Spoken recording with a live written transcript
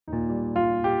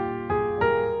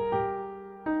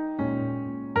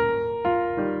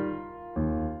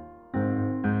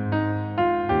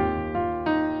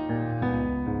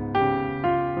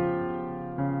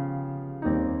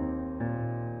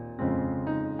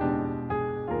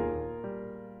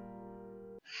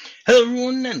Hello,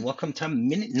 everyone, and welcome to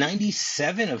minute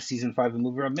 97 of season 5 of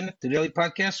MovieRob Minute, the daily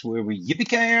podcast where we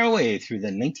yippee our way through the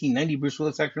 1990 Bruce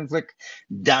Willis action flick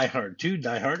Die Hard 2,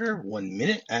 Die Harder, 1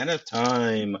 minute at a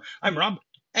time. I'm Rob,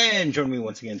 and joining me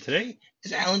once again today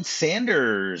is Alan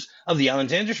Sanders of The Alan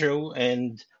Sanders Show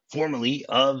and formerly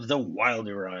of The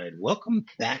Wilder Ride. Welcome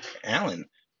back, Alan.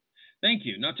 Thank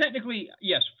you. Now, technically,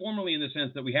 yes, formally in the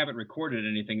sense that we haven't recorded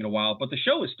anything in a while, but the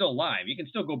show is still live. You can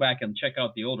still go back and check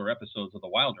out the older episodes of The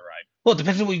Wilder Ride. Well, it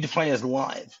depends on what you define as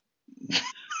live.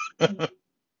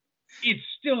 It's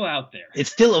still out there.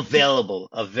 It's still available.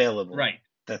 Right.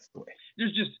 That's the way.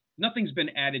 There's just nothing's been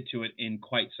added to it in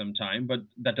quite some time, but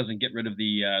that doesn't get rid of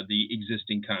the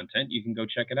existing content. You can go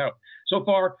check it out. So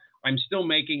far, I'm still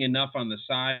making enough on the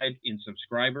side in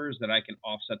subscribers that I can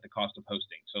offset the cost of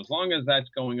hosting. So as long as that's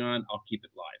going on, I'll keep it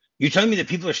live. You're telling me that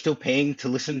people are still paying to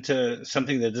listen to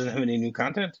something that doesn't have any new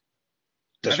content?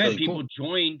 I've had people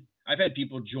join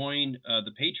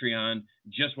the Patreon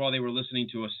just while they were listening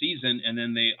to a season, and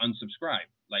then they unsubscribe.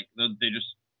 Like they just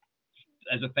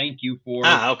as a thank you for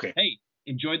okay. Hey,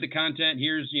 enjoyed the content.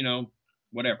 Here's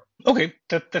whatever. Okay,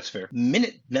 that's fair.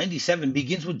 Minute 97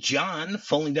 begins with John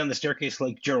falling down the staircase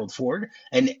like Gerald Ford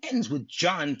and ends with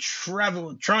John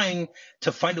trying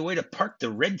to find a way to park the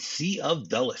Red Sea of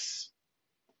Dulles.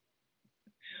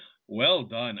 Well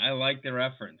done. I like the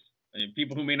reference.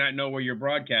 People who may not know where you're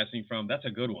broadcasting from, that's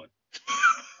a good one.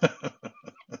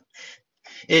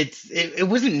 It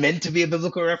wasn't meant to be a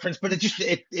biblical reference, but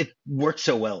it worked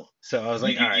so well. So I was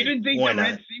like, all right, you didn't think why the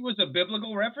Red not? Sea was a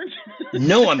biblical reference?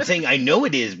 No, I'm saying I know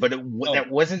it is, but that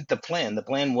wasn't the plan. The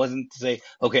plan wasn't to say,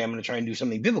 okay, I'm going to try and do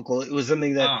something biblical. It was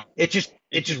something that it just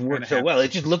worked so well.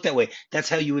 It just looked that way. That's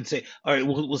how you would say, all right,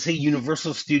 we'll say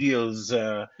Universal Studios,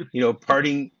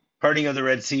 parting of the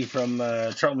Red Sea from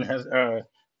Charlton has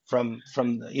from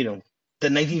the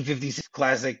 1956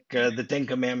 classic, The Ten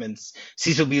Commandments,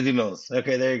 Cecil B. DeMille.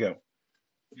 Okay, there you go.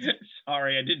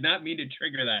 Sorry, I did not mean to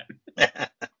trigger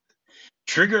that.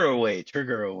 Trigger away.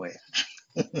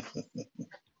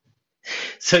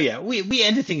 So yeah, we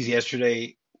ended things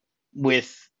yesterday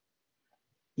with,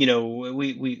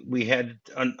 we had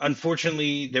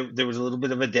unfortunately there was a little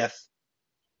bit of a death.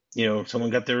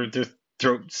 Someone got their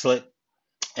throat slit,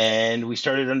 and we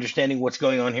started understanding what's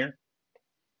going on here.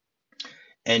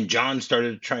 And John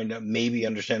started trying to maybe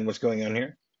understand what's going on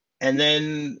here. And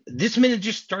then this minute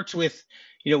just starts with,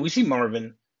 we see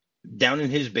Marvin down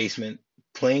in his basement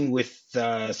playing with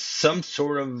some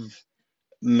sort of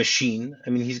machine. I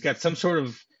mean, he's got some sort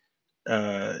of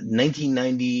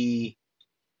 1990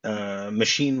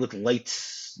 machine with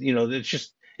lights.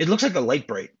 It looks like a light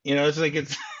bright. It's like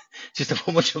it's just a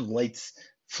whole bunch of lights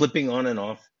flipping on and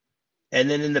off. And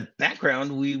then in the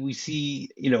background, we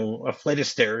see, a flight of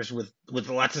stairs with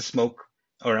lots of smoke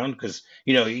around because,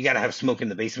 you got to have smoke in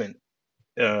the basement,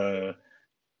 in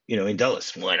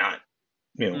Dulles. Why not?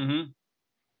 Mm-hmm.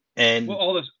 And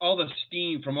well, all the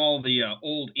steam from all the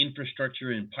old infrastructure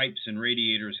and pipes and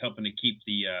radiators helping to keep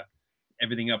the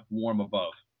everything up warm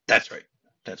above. That's right.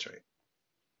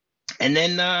 And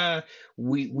then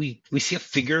we see a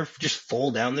figure just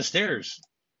fall down the stairs,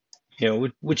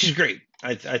 which is great.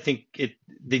 I think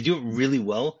they do it really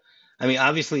well. I mean,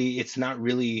 obviously, it's not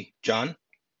really John.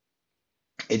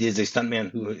 It is a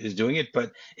stuntman who is doing it,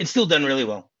 but it's still done really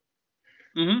well.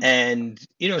 Mm-hmm. And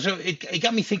so it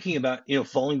got me thinking about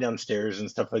falling downstairs and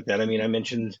stuff like that. I mean, I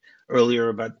mentioned earlier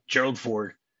about Gerald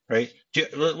Ford, right?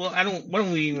 Well, why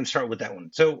don't we even start with that one?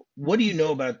 So, what do you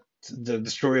know about the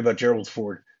story about Gerald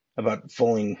Ford about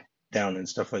falling down and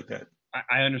stuff like that?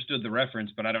 I understood the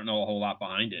reference, but I don't know a whole lot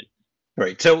behind it.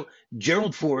 Right. So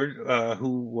Gerald Ford,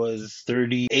 who was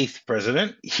 38th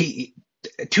president, he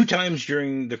 2 times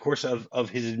during the course of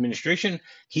his administration,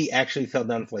 he actually fell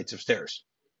down flights of stairs.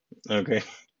 Okay.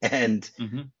 And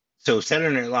so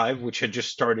Saturday Night Live, which had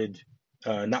just started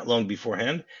not long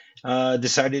beforehand,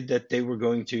 decided that they were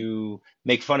going to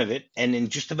make fun of it. And in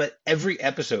just about every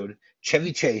episode,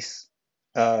 Chevy Chase,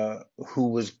 who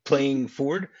was playing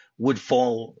Ford, would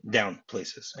fall down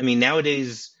places. I mean,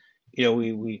 nowadays,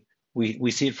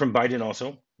 we see it from Biden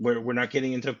also, where we're not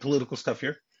getting into political stuff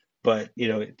here, but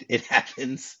it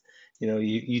happens.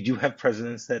 You do have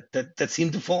presidents that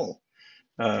seem to fall.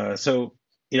 So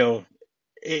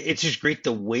it's just great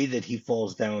the way that he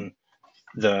falls down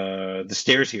the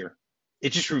stairs here.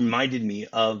 It just reminded me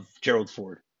of Gerald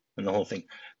Ford and the whole thing.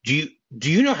 Do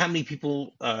you know how many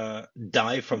people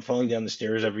die from falling down the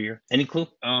stairs every year? Any clue?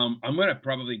 I'm gonna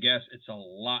probably guess it's a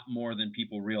lot more than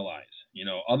people realize.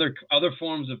 Other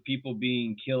forms of people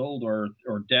being killed or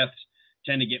deaths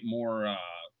tend to get more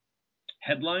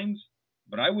headlines,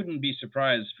 but I wouldn't be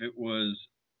surprised if it was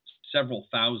several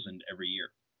thousand every year.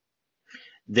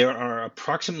 there are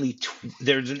approximately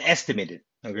there's an estimated,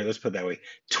 okay, let's put it that way,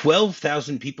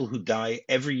 12,000 people who die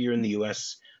every year in the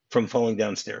U.S. from falling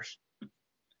downstairs.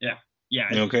 Yeah,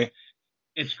 yeah, Okay,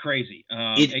 it's crazy.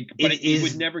 it You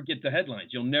would is, never get the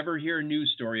headlines. You'll never hear a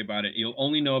news story about it. You'll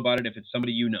only know about it if it's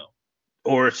somebody you know,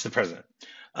 or it's the president.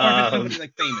 or if it's somebody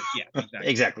like famous. Yeah, exactly.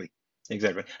 Exactly.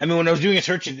 Exactly. I mean, when I was doing a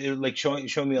search, it like showing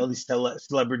me all these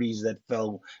celebrities that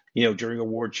fell, during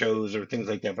award shows or things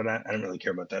like that. But I don't really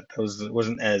care about that. It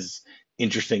wasn't as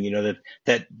interesting,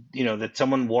 that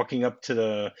someone walking up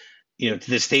to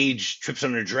the stage trips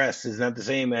on their dress is not the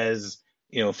same as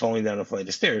falling down a flight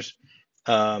of stairs.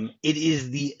 It is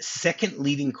the second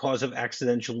leading cause of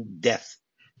accidental death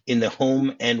in the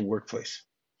home and workplace.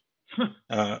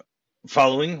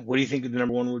 Following, what do you think the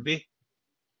number one would be?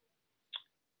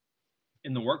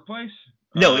 In the workplace,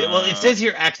 No, well, it says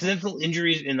here accidental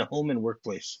injuries in the home and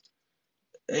workplace.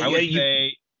 I would You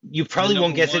say you the probably won't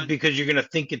number guess it one. because you're gonna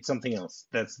think it's something else.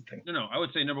 That's the thing. No, I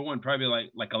would say number one probably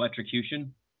like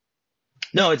electrocution.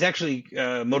 No, it's actually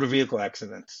motor vehicle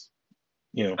accidents.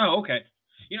 Oh, okay.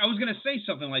 I was gonna say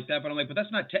something like that, but I'm like, but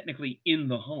that's not technically in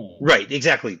the home. Right,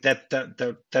 exactly.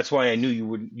 That's why I knew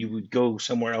you would go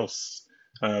somewhere else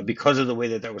because of the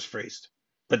way that was phrased.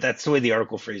 But that's the way the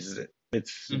article phrases it.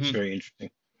 It's Mm-hmm. very interesting.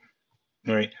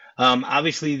 All right.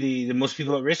 Obviously, the most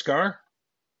people at risk are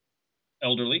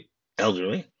Elderly.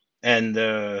 elderly, and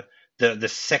the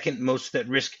second most at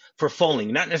risk for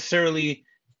falling, not necessarily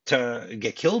to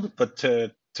get killed, but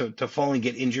to fall and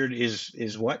get injured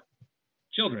is what?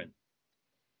 Children.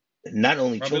 Not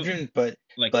only Probably children, but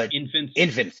like but infants,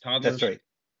 infants. That's toddlers. right.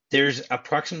 There's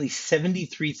approximately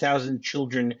 73,000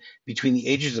 children between the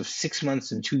ages of 6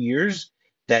 months and 2 years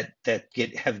that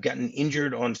have gotten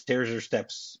injured on stairs or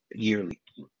steps yearly.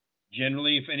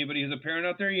 Generally, if anybody is a parent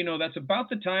out there, that's about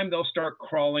the time they'll start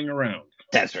crawling around.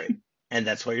 That's right. And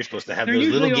that's why you're supposed to have They're those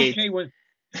little usually gates. okay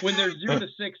when they're 0 to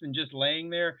 6 and just laying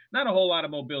there. Not a whole lot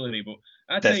of mobility, but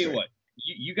I tell That's you right. what,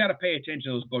 you got to pay attention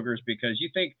to those boogers because you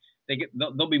think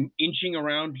they'll be inching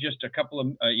around just a couple of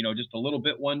just a little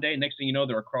bit one day. Next thing you know,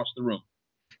 they're across the room.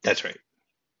 That's right.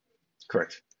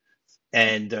 Correct.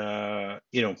 And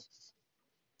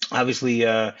obviously,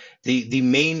 the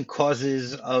main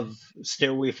causes of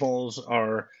stairway falls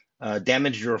are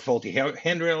damaged or faulty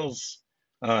handrails,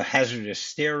 hazardous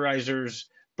stair risers,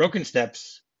 broken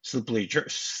steps,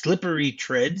 slippery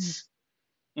treads,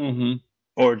 Mm-hmm.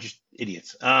 or just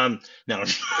idiots. No,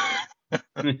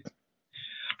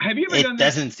 Have you ever it done that?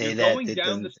 doesn't say You're that. going It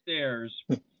down the doesn't. stairs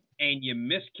and you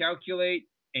miscalculate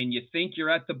and you think you're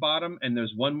at the bottom and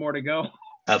there's one more to go.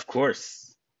 Of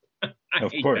course, I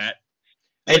of hate course. that.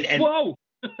 And Whoa.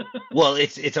 well,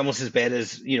 it's almost as bad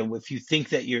as if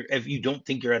you don't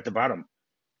think you're at the bottom,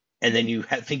 and then you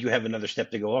think you have another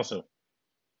step to go also.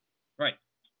 Right.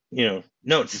 No,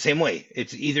 it's the same way.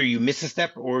 It's either you miss a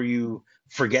step or you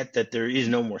forget that there is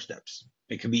no more steps.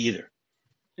 It could be either.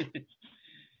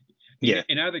 Yeah,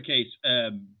 In either case,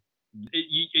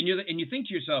 you think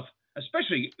to yourself,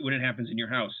 especially when it happens in your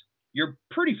house, you're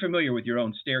pretty familiar with your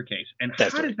own staircase. And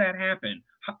that's how right. does that happen?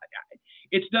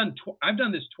 It's done. I've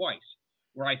done this twice,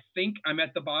 where I think I'm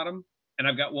at the bottom and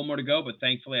I've got one more to go, but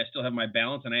thankfully I still have my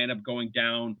balance, and I end up going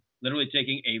down, literally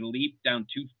taking a leap down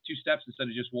two steps instead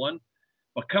of just one.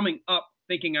 But coming up,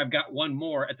 thinking I've got one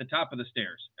more at the top of the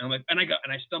stairs, and I'm like, and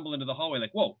I stumble into the hallway,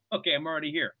 like, whoa, okay, I'm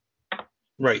already here.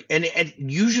 Right, and it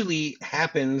usually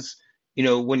happens,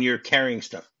 when you're carrying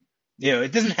stuff.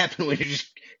 It doesn't happen when you're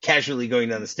just casually going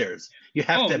down the stairs. You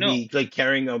have to No. be like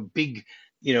carrying a big,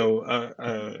 like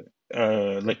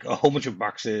a whole bunch of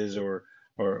boxes or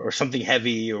something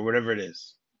heavy or whatever it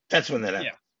is. That's when that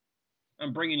happens. Yeah.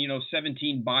 I'm bringing,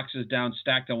 17 boxes down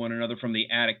stacked on one another from the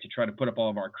attic to try to put up all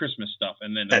of our Christmas stuff.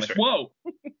 And then That's I'm like, right.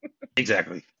 whoa.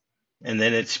 Exactly. And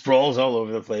then it sprawls all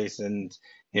over the place, and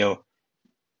the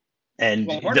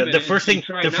first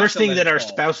thing that our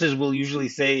spouses will usually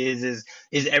say is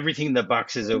everything in the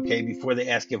box is okay before they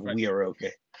ask if we are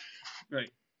okay. Right.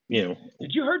 Did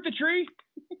you hurt the tree?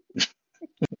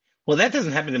 Well, that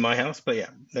doesn't happen in my house, but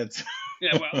yeah, that's.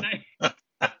 Yeah, well.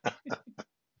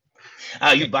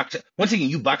 You box once again.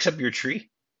 You box up your tree.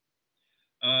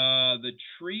 The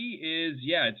tree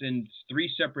it's in 3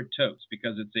 separate totes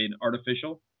because it's an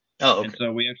artificial. Oh, okay. And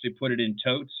so we actually put it in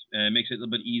totes, and it makes it a little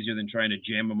bit easier than trying to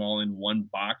jam them all in one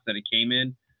box that it came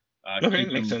in. Okay,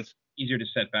 makes sense. Easier to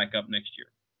set back up next year.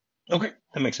 Okay,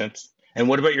 that makes sense. And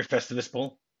what about your Festivus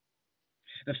pole?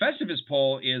 The Festivus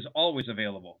poll is always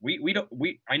available.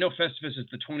 I know Festivus is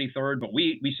the 23rd, but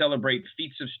we celebrate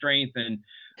feats of strength and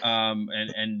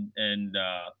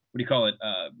what do you call it?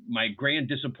 My grand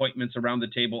disappointments around the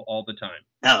table all the time.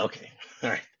 Oh, okay. All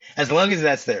right. As long as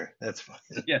that's there, that's fine.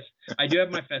 Yes, I do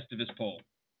have my Festivus poll.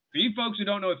 For you folks who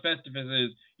don't know what Festivus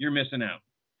is, you're missing out.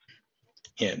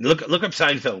 Yeah, look up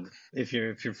Seinfeld if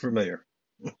you're familiar,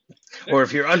 or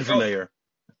if you're unfamiliar.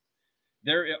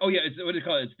 It's what do you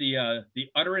call it? It's the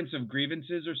utterance of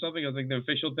grievances or something. I think the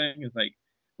official thing is like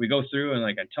we go through and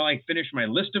like until I finish my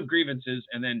list of grievances,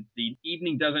 and then the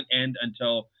evening doesn't end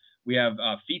until we have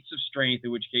feats of strength.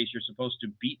 In which case, you're supposed to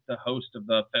beat the host of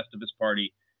the Festivus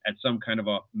party at some kind of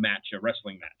a match, a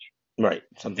wrestling match. Right.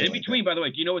 Something. And in between, by the way,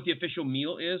 do you know what the official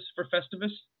meal is for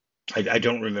Festivus? I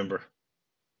don't remember.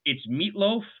 It's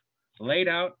meatloaf laid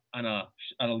out on a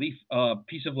leaf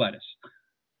piece of lettuce.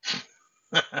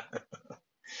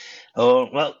 Oh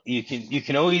well, you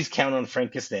can always count on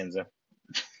Frank Costanza.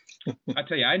 I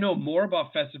tell you, I know more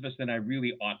about Festivus than I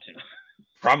really ought to.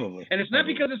 Probably. And it's not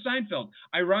because of Seinfeld.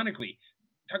 Ironically,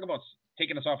 talk about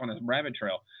taking us off on a rabbit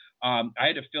trail. I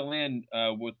had to fill in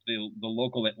with the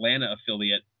local Atlanta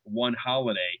affiliate one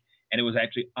holiday, and it was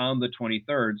actually on the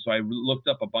 23rd. So I looked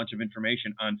up a bunch of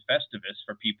information on Festivus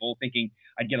for people, thinking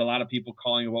I'd get a lot of people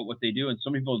calling about what they do. And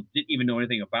some people didn't even know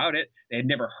anything about it. They had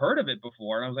never heard of it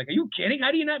before. And I was like, are you kidding?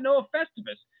 How do you not know of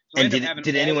Festivus? So and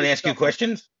did anyone ask you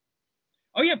questions?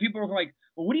 Oh, yeah. People were like,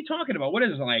 well, what are you talking about? What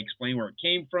is it? And I explain where it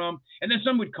came from. And then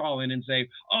some would call in and say,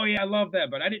 oh, yeah, I love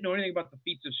that, but I didn't know anything about the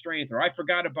feats of strength, or I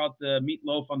forgot about the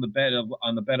meatloaf on the bed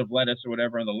of lettuce or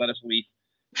whatever, on the lettuce leaf.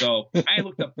 So I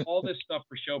looked up all this stuff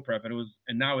for show prep,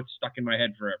 and now it's stuck in my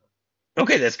head forever.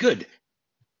 Okay, that's good.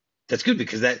 That's good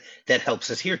because that helps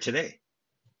us here today.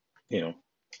 You know,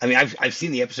 I mean, I've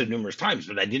seen the episode numerous times,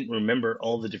 but I didn't remember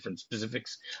all the different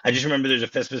specifics. I just remember there's a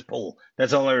Festivus poll.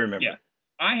 That's all I remember. Yeah.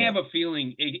 I have a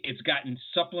feeling it's gotten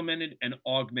supplemented and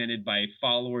augmented by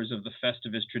followers of the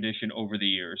Festivus tradition over the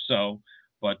years. So,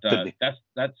 but that's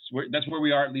where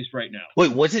we are, at least right now.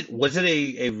 Wait, was it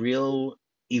a real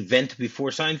event before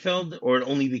Seinfeld, or it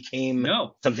only became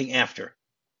something after?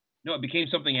 No, it became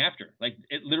something after. Like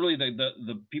it literally,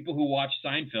 the people who watch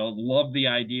Seinfeld love the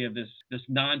idea of this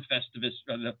non-Festivus.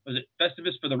 Was it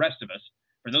Festivus for the rest of us?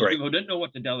 For those people who didn't know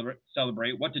what to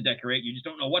celebrate, what to decorate, you just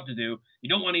don't know what to do. You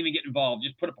don't want to even get involved.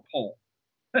 Just put up a poll.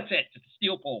 That's it. Just a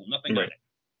steel poll. Nothing on it.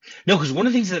 No, because one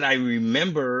of the things that I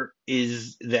remember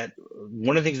is that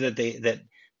one of the things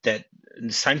that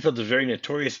Seinfeld is very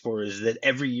notorious for is that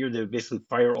every year they would basically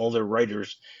fire all their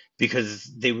writers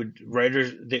because they would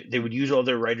use all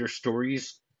their writers'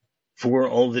 stories for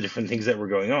all the different things that were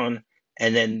going on,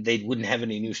 and then they wouldn't have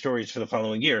any new stories for the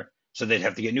following year, so they'd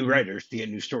have to get new writers to get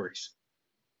new stories.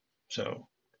 So,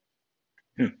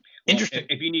 interesting.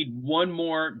 If you need one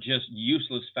more just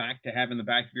useless fact to have in the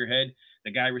back of your head,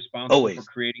 the guy responsible for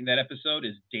creating that episode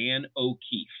is Dan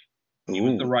O'Keefe. He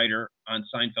was the writer on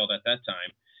Seinfeld at that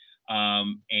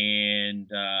time.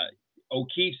 And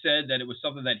O'Keefe said that it was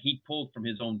something that he pulled from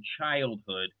his own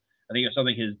childhood. I think it was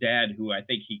something his dad, who I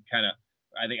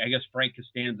guess Frank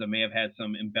Costanza may have had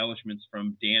some embellishments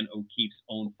from Dan O'Keefe's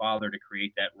own father to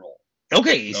create that role.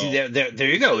 Okay, you see, there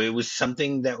you go. It was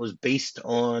something that was based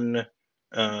on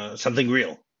something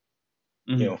real.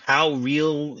 Mm-hmm. You know, how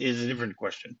real is a different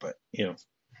question, but you know.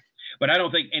 But I don't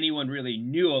think anyone really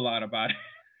knew a lot about it.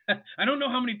 I don't know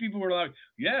how many people were like,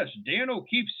 yes, Dan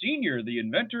O'Keefe Sr., the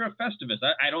inventor of Festivus.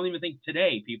 I don't even think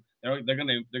today people they're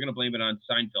gonna blame it on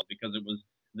Seinfeld because it was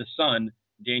the son,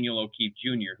 Daniel O'Keefe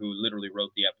Jr., who literally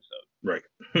wrote the episode.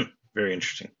 Right. Very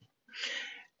interesting.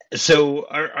 So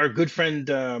our good friend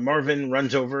Marvin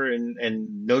runs over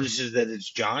and notices that it's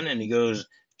John, and he goes,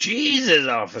 Jesus,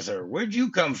 officer, where'd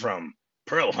you come from?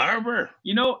 Pearl Harbor?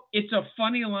 You know, it's a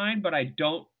funny line, but I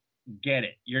don't get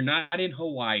it. You're not in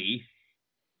Hawaii.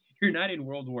 You're not in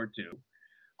World War II.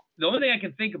 The only thing I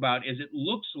can think about is it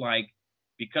looks like,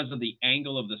 because of the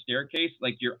angle of the staircase,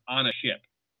 like you're on a ship.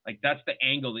 Like that's the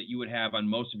angle that you would have on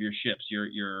most of your ships.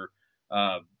 Your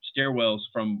stairwells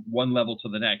from one level to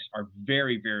the next are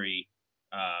very, very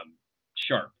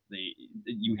sharp.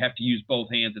 You have to use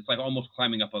both hands. It's like almost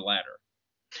climbing up a ladder.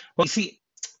 Well, see,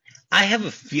 I have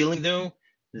a feeling, though,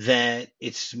 that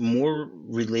it's more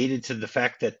related to the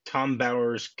fact that Tom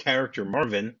Bauer's character,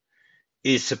 Marvin,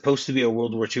 is supposed to be a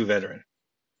World War II veteran.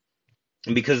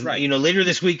 Because, you know, later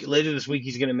this week,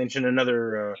 he's going to mention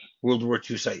another World War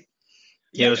II site.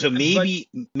 You know, so maybe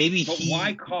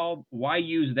why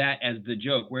use that as the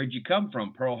joke? Where'd you come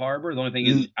from? Pearl Harbor? The only thing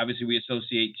is, obviously, we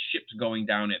associate ships going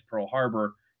down at Pearl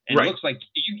Harbor. And it looks like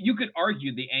you could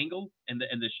argue the angle and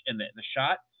the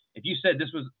shot. If you said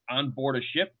this was on board a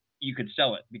ship, you could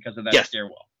sell it because of that Yes.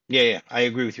 stairwell. Yeah. I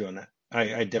agree with you on that.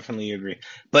 I definitely agree.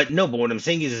 But no, but what I'm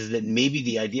saying is that maybe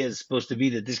the idea is supposed to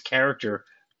be that this character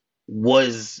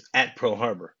was at Pearl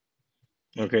Harbor.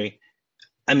 Okay.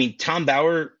 I mean, Tom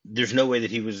Bauer, there's no way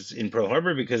that he was in Pearl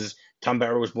Harbor because Tom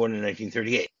Bauer was born in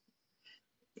 1938.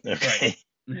 Okay.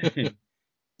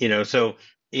 Right. So,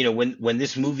 when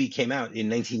this movie came out in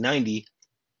 1990,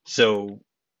 so,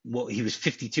 well, he was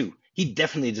 52. He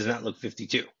definitely does not look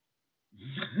 52.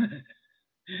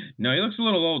 No, he looks a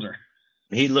little older.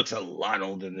 He looks a lot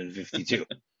older than 52.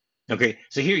 Okay.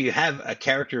 So here you have a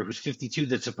character who's 52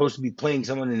 that's supposed to be playing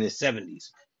someone in his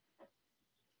 70s,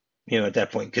 at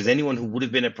that point, because anyone who would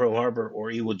have been at Pearl Harbor or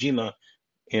Iwo Jima,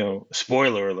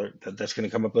 spoiler alert, that's going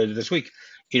to come up later this week,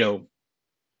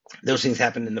 those things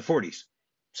happened in the 40s.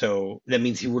 So that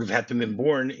means he would have had to have been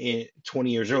born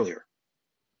 20 years earlier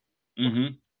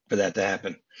for that to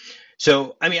happen.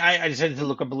 So, I mean, I decided to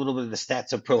look up a little bit of the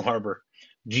stats of Pearl Harbor.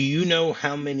 Do you know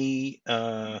how many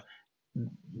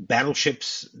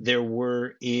battleships there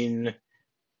were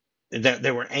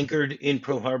that were anchored in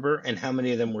Pearl Harbor, and how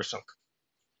many of them were sunk?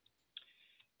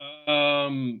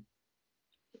 I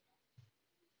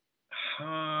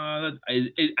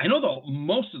know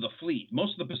most of the fleet,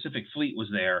 most of the Pacific Fleet was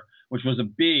there, which was a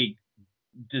big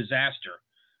disaster,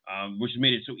 which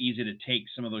made it so easy to take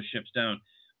some of those ships down.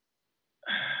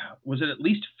 Was it at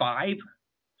least five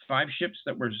ships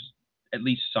that were at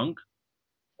least sunk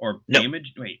or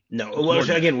damaged? Wait, no. Well,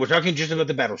 again, we're talking just about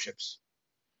the battleships.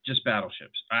 Just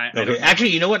battleships. Okay. Actually,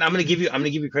 you know what? I'm going to give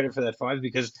you credit for that 5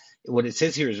 because what it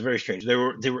says here is very strange. There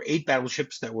were 8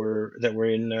 battleships that were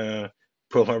in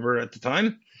Pearl Harbor at the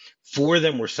time. 4 of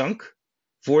them were sunk.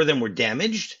 4 of them were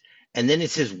damaged, and then it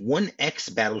says 1 X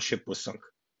battleship was sunk.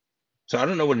 So I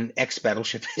don't know what an X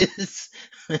battleship is,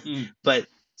 but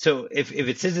so if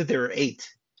it says that there are 8,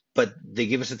 but they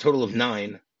give us a total of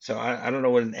 9. So I don't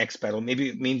know what an X battle. Maybe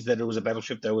it means that it was a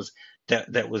battleship that was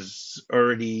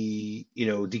already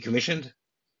decommissioned.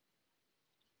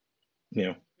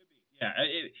 Yeah.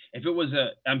 If it was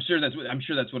I'm sure that's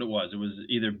what it was. It was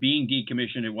either being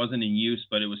decommissioned, it wasn't in use,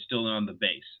 but it was still on the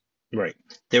base. Right.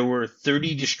 There were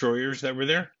 30 destroyers that were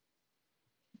there,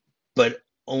 but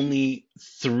only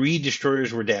 3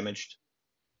 destroyers were damaged,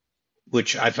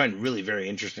 which I find really very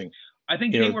interesting. I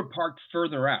think they were parked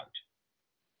further out.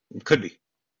 Could be.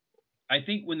 I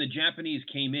think when the Japanese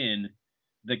came in,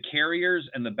 the carriers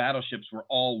and the battleships were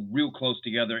all real close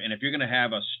together. And if you're going to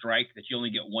have a strike that you only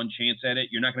get one chance at it,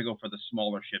 you're not going to go for the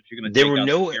smaller ships. You're going to there were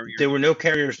no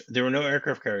carriers. There were no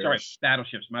aircraft carriers. Sorry,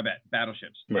 battleships. My bad.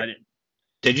 Battleships. Right.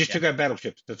 They just took out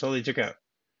battleships. That's all they took out.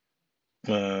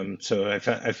 So I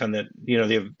found that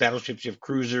they have battleships, you have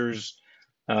cruisers.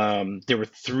 There were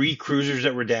 3 cruisers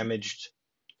that were damaged,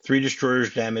 3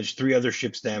 destroyers damaged, 3 other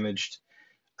ships damaged.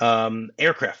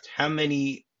 Aircraft. How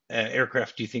many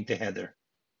aircraft do you think they had there?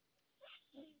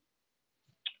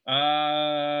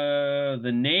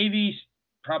 The Navy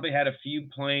probably had a few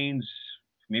planes,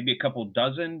 maybe a couple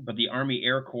dozen, but the Army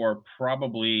Air Corps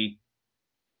probably,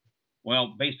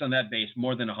 well, based on that base,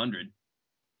 more than 100.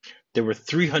 There were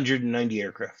 390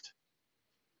 aircraft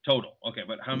total. Okay,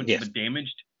 but how many were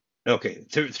damaged? Okay,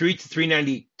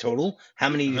 390 total. How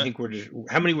many do you think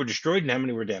how many were destroyed and how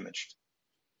many were damaged?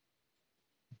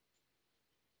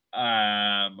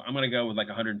 I'm going to go with like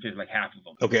 150, like half of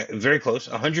them. Okay, very close.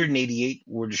 188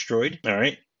 were destroyed. All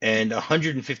right, and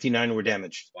 159 were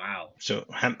damaged. Wow. So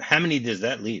how many does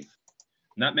that leave?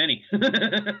 Not many.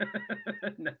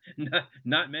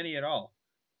 not many at all.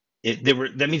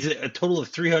 That means a total of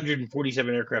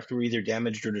 347 aircraft were either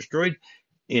damaged or destroyed.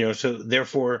 So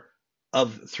therefore,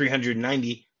 of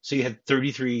 390, so you had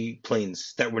 33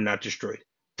 planes that were not destroyed.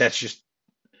 That's just,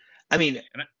 I mean,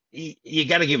 you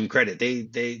got to give them credit. They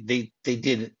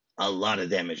did a lot of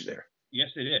damage there. Yes,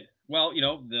 they did. Well,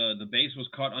 the base was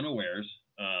caught unawares.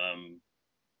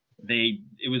 It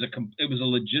was a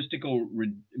logistical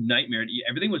nightmare.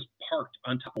 Everything was parked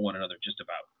on top of one another, just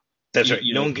about. That's right.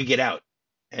 No one could get out.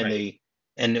 And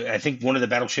and I think one of the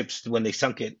battleships, when they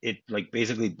sunk it like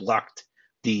basically blocked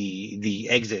the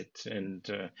exit. And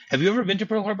have you ever been to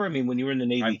Pearl Harbor? I mean, when you were in the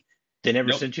Navy, they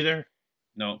never sent you there?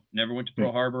 No, never went to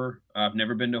Pearl Harbor. I've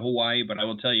never been to Hawaii, but I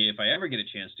will tell you, if I ever get a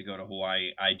chance to go to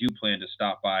Hawaii, I do plan to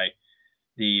stop by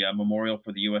the memorial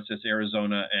for the USS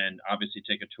Arizona and obviously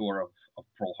take a tour of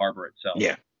Pearl Harbor itself.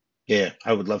 Yeah,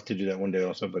 I would love to do that one day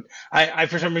also. But I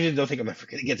for some reason don't think I'm ever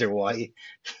going to get to Hawaii.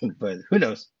 But who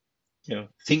knows?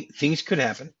 Things could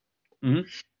happen.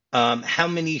 Mm-hmm. How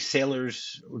many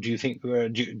sailors do you think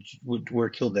were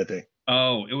killed that day?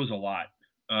 Oh, it was a lot.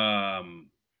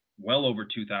 well over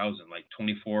 2,000, like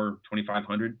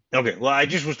 2,500. Okay, well, I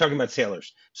just was talking about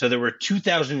sailors. So there were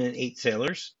 2,008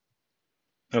 sailors,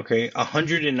 okay,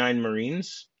 109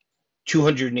 Marines,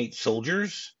 208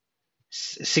 soldiers,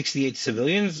 68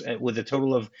 civilians, with a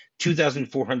total of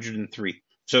 2,403.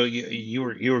 So you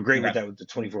were great with Okay. that, with the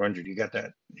 2,400. You got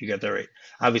that right.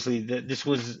 Obviously, this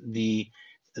was the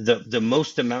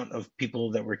most amount of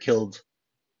people that were killed,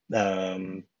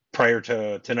 prior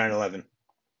to 9/11.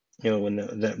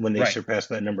 When they Right. surpassed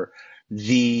that number.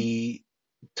 The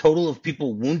total of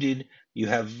people wounded, you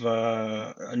have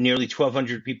nearly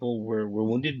 1,200 people were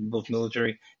wounded, both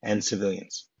military and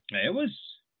civilians. It was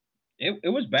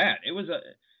it was bad. It was a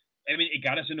I mean, it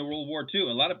got us into World War II.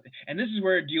 And this is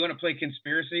where, do you want to play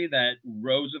conspiracy that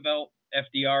Roosevelt,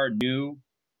 FDR knew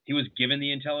he was given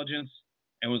the intelligence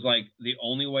and was like, the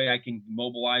only way I can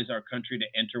mobilize our country to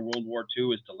enter World War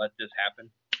II is to let this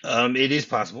happen? It is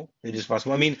possible. It is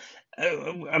possible. I mean,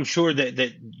 I'm sure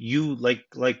that you, like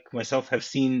myself, have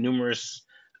seen numerous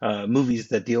movies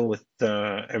that deal with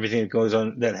everything that goes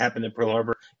on that happened at Pearl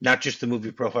Harbor. Not just the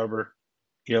movie Pearl Harbor.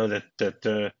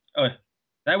 That. Oh,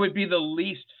 that would be the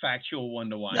least factual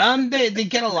one to watch. They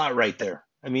get a lot right there.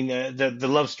 I mean, the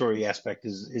love story aspect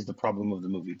is the problem of the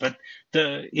movie, but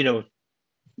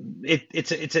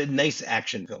it's a nice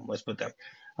action film. Let's put that.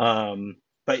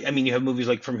 But I mean, you have movies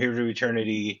like From Here to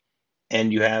Eternity,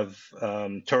 and you have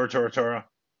Tora Tora Tora,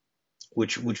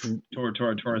 which Tora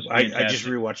Tora Tora. I just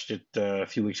rewatched it a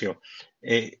few weeks ago.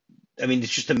 I mean,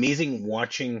 it's just amazing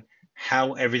watching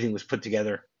how everything was put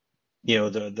together.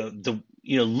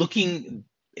 Looking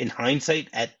in hindsight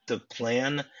at the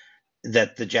plan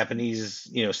that the Japanese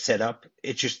set up,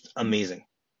 it's just amazing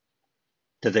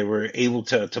that they were able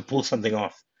to pull something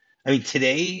off. I mean,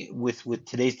 today, with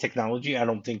today's technology, I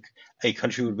don't think a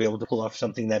country would be able to pull off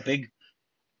something that big.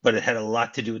 But it had a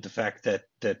lot to do with the fact that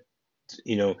there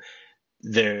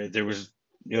was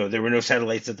there were no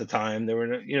satellites at the time. There were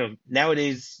no,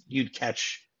 nowadays you'd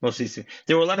catch most of these things.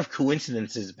 There were a lot of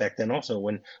coincidences back then also,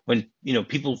 when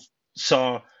people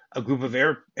saw a group of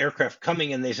aircraft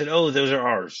coming and they said, "Oh, those are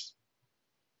ours."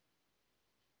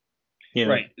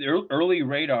 Right. The early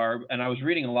radar, and I was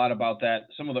reading a lot about that.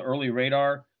 Some of the early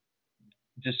radar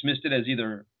dismissed it as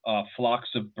either flocks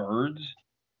of birds,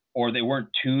 or they weren't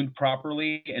tuned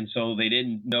properly, and so they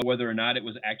didn't know whether or not it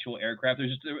was actual aircraft.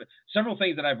 There were several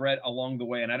things that I've read along the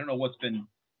way, and I don't know what's been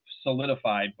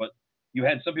solidified, but you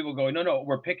had some people going, no,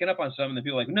 we're picking up on something, and the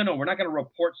people are like, no, we're not going to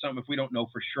report something if we don't know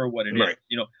for sure what it Right.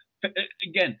 is.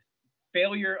 Again,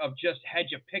 failure of just, had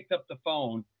you picked up the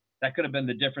phone, that could have been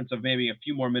the difference of maybe a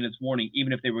few more minutes warning,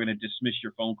 even if they were going to dismiss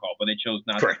your phone call, but they chose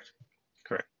not to.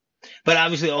 Correct. But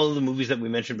obviously, all of the movies that we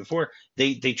mentioned before,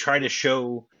 they try to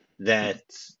show that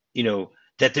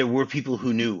that there were people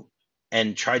who knew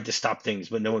and tried to stop things,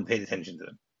 but no one paid attention to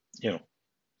them.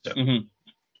 So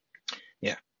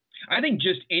yeah, I think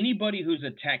just anybody who's a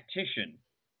tactician.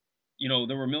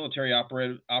 There were military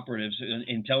operatives and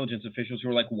intelligence officials who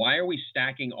were like, "Why are we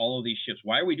stacking all of these ships?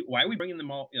 Why are we bringing them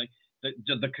all?" Like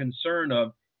the concern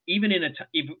of even if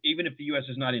the U.S.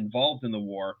 is not involved in the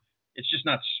war, it's just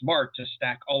not smart to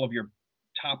stack all of your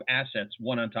top assets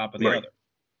one on top of the other.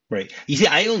 Right. You see,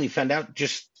 I only found out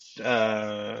just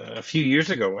a few years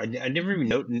ago. I never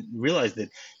even realized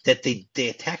that they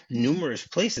attacked numerous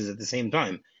places at the same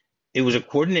time. It was a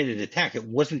coordinated attack. It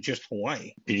wasn't just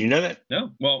Hawaii. Did you know that?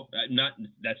 No. Well,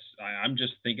 I'm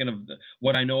just thinking of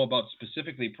what I know about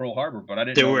specifically Pearl Harbor, but I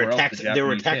didn't know where else the Japanese There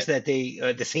were attacks hit. that day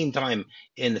at the same time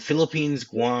in the Philippines,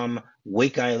 Guam,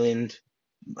 Wake Island,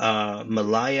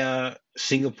 Malaya,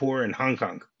 Singapore, and Hong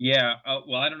Kong. Yeah.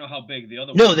 Well, I don't know how big the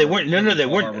other. No, they weren't. No, they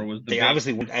weren't. They big.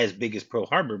 Obviously weren't as big as Pearl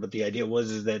Harbor, but the idea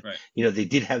was that they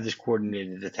did have this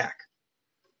coordinated attack,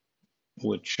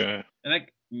 which and that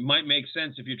might make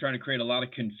sense if you're trying to create a lot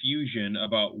of confusion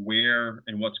about where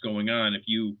and what's going on. If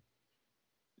you,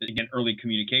 again, early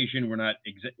communication, we're not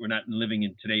living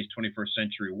in today's 21st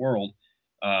century world.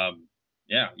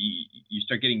 You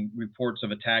start getting reports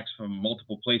of attacks from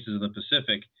multiple places in the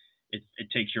Pacific.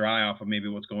 It takes your eye off of maybe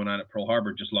what's going on at Pearl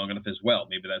Harbor just long enough as well.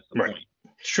 Maybe that's the point.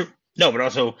 It's true. No, but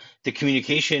also the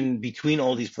communication between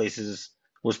all these places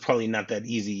was probably not that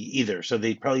easy either. So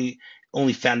they probably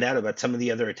only found out about some of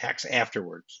the other attacks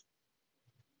afterwards.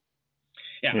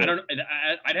 Yeah, I don't know.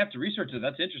 I'd have to research it.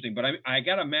 That's interesting. But I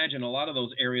got to imagine a lot of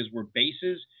those areas were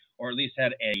bases, or at least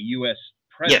had a U.S.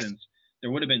 presence. Yes. There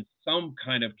would have been some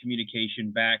kind of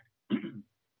communication back.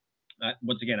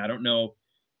 Once again, I don't know.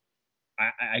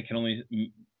 I can only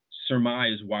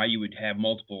surmise why you would have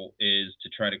multiple is to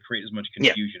try to create as much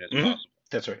confusion as possible.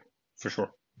 That's right, for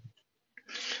sure.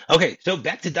 Okay, so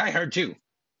back to Die Hard 2.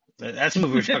 That's the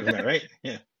movie we're talking about, right?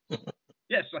 Yeah.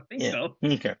 Yes, I think Yeah. so.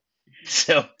 Okay.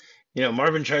 So,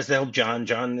 Marvin tries to help John.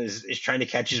 John is trying to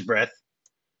catch his breath,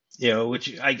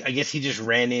 which I guess he just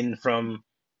ran in from,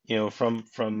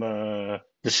 from the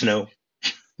snow.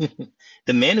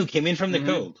 The man who came in from the Hmm.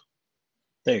 cold.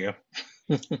 There you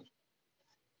go.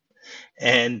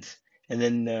 And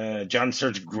then John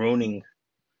starts groaning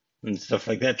and stuff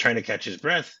like that, trying to catch his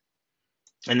breath.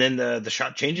 And then the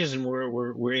shot changes, and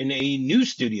we're in a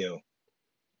news studio,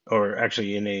 or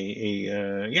actually in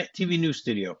a TV news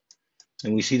studio,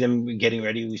 and we see them getting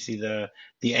ready. We see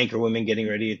the anchor women getting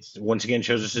ready. It's once again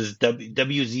shows us as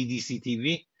WZDC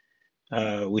TV,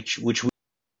 which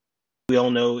we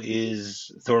all know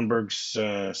is Thornburg's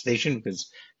station,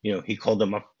 because he called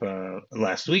them up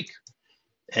last week,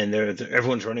 and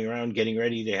everyone's running around getting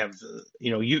ready. They have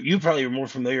you probably are more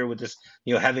familiar with this,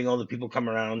 having all the people come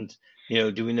around,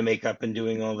 doing the makeup and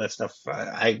doing all that stuff.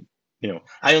 I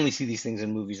only see these things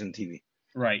in movies and TV.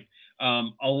 Right.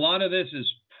 A lot of this is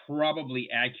probably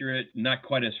accurate, not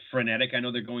quite as frenetic. I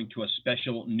know they're going to a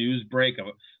special news break,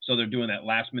 so they're doing that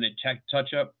last minute tech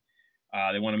touch up.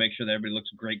 They want to make sure that everybody looks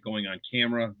great going on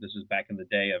camera. This is back in the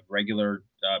day of regular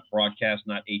broadcast,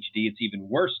 not HD. It's even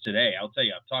worse today. I'll tell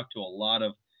you, I've talked to a lot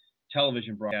of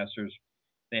television broadcasters.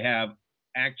 They have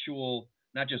actual,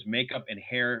 not just makeup and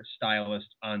hair stylists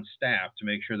on staff to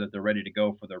make sure that they're ready to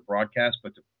go for their broadcast,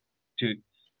 but to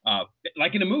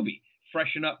like in a movie,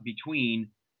 freshen up between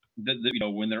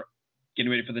when they're getting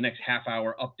ready for the next half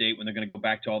hour update, when they're going to go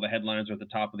back to all the headlines or at the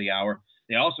top of the hour.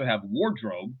 They also have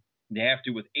wardrobe. They have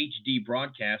to, with HD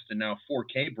broadcast and now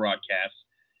 4K broadcasts,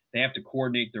 they have to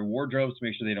coordinate their wardrobes to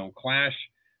make sure they don't clash.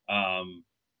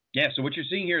 So what you're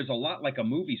seeing here is a lot like a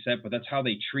movie set, but that's how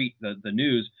they treat the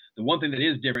news. The one thing that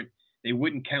is different, they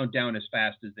wouldn't count down as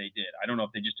fast as they did. I don't know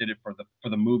if they just did it for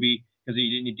the movie, because you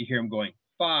didn't need to hear them going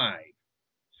 5,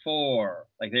 4,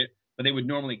 but they would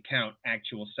normally count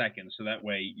actual seconds, so that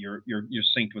way you're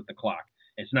synced with the clock.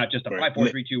 It's not just a 5, 4,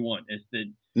 3, 2, 1. It's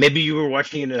the Maybe you were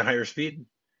watching it at a higher speed.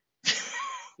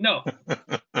 No,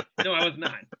 I was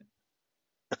not.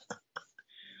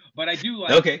 But I do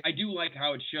like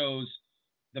how it shows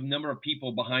the number of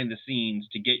people behind the scenes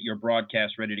to get your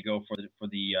broadcast ready to go for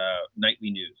the nightly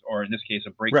news, or in this case,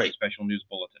 a breaking special news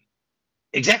bulletin.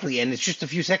 Exactly, and it's just a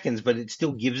few seconds, but it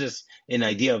still gives us an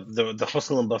idea of the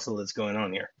hustle and bustle that's going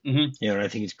on here. Mm-hmm. And I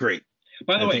think it's great.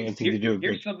 By the way,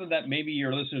 here's something that maybe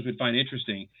your listeners would find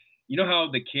interesting. You know how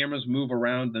the cameras move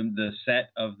around the set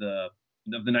of the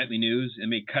nightly news, and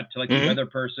may cut to like the weather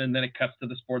person, then it cuts to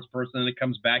the sports person, and it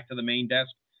comes back to the main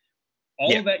desk.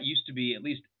 All of that used to be, at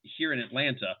least here in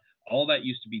Atlanta, all that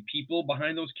used to be people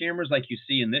behind those cameras like you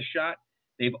see in this shot.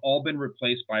 They've all been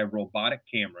replaced by robotic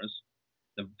cameras.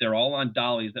 They're all on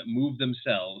dollies that move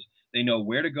themselves. They know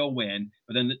where to go when,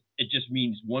 but then it just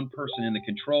means one person in the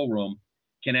control room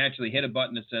can actually hit a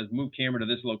button that says move camera to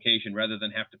this location, rather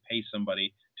than have to pay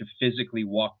somebody to physically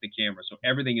walk the camera. So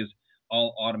everything is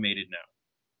all automated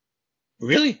now.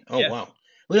 Really? Oh, yes. Wow.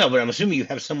 Well, no, but I'm assuming you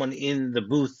have someone in the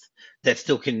booth that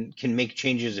still can make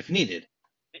changes if needed.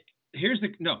 It's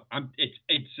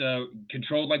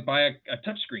controlled like by a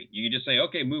touch screen. You can just say,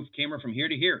 okay, move camera from here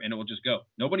to here, and it will just go.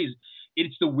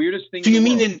 It's the weirdest thing. So you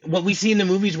mean in what we see in the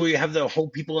movies, where you have the whole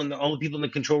people and all the people in the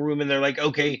control room, and they're like,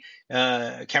 okay,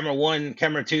 camera 1,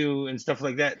 camera 2, and stuff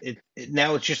like that.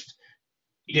 Now it's just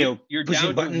you're pushing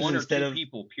down buttons to 1 or instead 2 of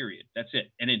people. Period. That's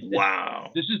it. And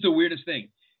wow, this is the weirdest thing.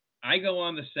 I go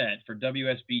on the set for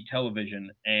WSB television,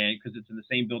 and because it's in the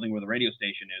same building where the radio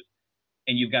station is,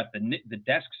 and you've got the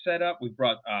desk set up. We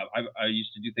brought I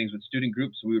used to do things with student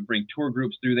groups, so we would bring tour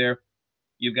groups through there.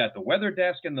 You've got the weather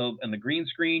desk and the green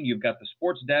screen. You've got the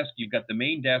sports desk. You've got the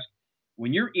main desk.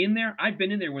 When you're in there, I've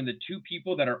been in there when the 2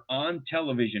 people that are on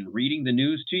television reading the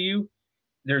news to you,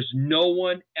 there's no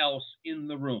one else in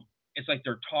the room. It's like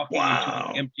they're talking into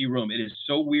an empty room. It is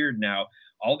so weird now.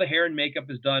 All the hair and makeup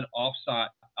is done off-site.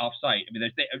 I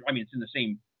mean, it's in the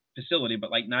same facility, but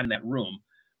like not in that room.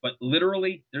 But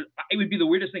literally, it would be the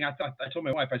weirdest thing. I told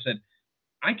my wife, I said,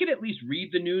 I could at least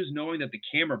read the news knowing that the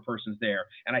camera person's there,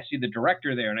 and I see the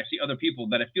director there, and I see other people,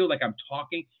 that I feel like I'm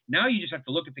talking. Now you just have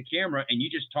to look at the camera and you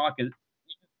just talk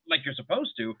like you're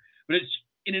supposed to, but it's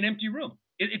in an empty room.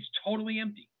 It's totally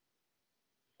empty.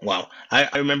 Wow. I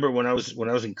remember when I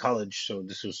was in college, so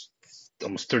this was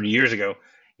almost 30 years ago.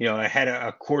 I had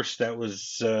a course that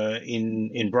was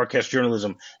in broadcast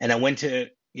journalism, and I went to,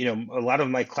 a lot of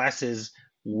my classes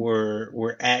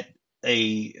were at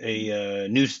a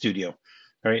news studio,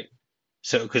 right?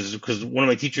 So because one of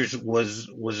my teachers was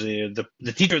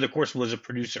the teacher of the course was a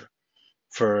producer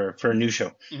for a news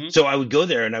show. Mm-hmm. So I would go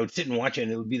there and I would sit and watch it,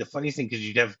 and it would be the funniest thing, because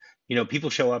you'd have people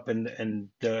show up and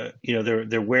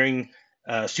they're wearing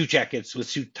suit jackets with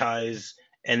suit ties,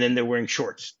 and then they're wearing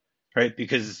shorts, right?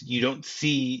 Because you don't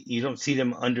see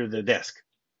them under the desk.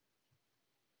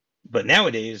 But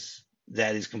nowadays,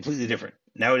 that is completely different.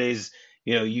 Nowadays,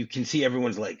 you can see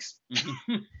everyone's legs.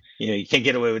 You can't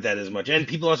get away with that as much. And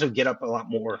people also get up a lot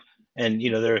more, and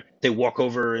they walk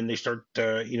over and they start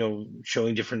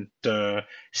showing different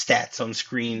stats on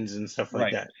screens and stuff like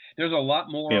Right. that. There's a lot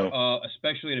You more, know,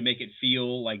 especially to make it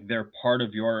feel like they're part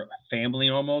of your family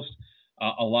almost.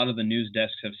 A lot of the news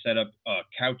desks have set up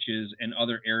couches and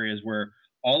other areas where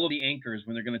all of the anchors,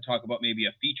 when they're going to talk about maybe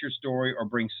a feature story or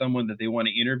bring someone that they want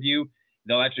to interview,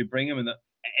 they'll actually bring them and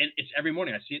it's every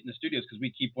morning. I see it in the studios because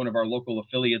we keep one of our local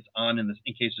affiliates on in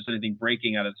case there's anything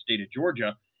breaking out of the state of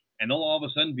Georgia, and they'll all of a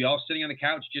sudden be all sitting on the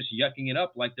couch just yucking it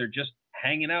up like they're just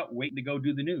hanging out waiting to go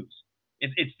do the news.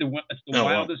 It's the oh wow.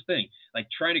 wildest thing. Like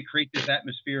trying to create this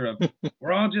atmosphere of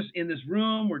we're all just in this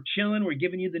room, we're chilling, we're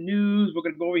giving you the news, we're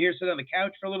gonna go over here, sit on the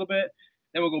couch for a little bit,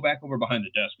 then we'll go back over behind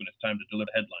the desk when it's time to deliver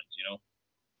headlines.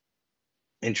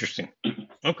 Interesting.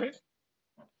 Okay.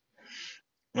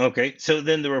 Okay. So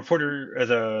then the reporter,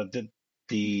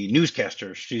 the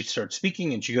newscaster, she starts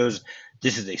speaking and she goes,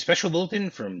 "This is a special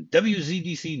bulletin from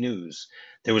WZDC News.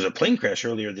 There was a plane crash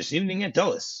earlier this evening at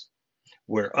Dulles,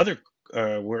 where other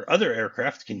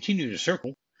aircraft continue to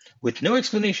circle with no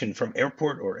explanation from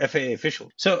airport or FAA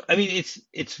officials." So, I mean,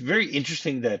 it's very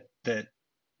interesting that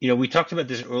we talked about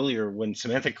this earlier when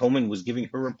Samantha Coleman was giving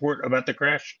her report about the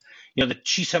crash. That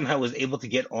she somehow was able to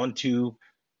get onto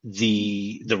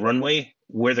the runway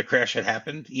where the crash had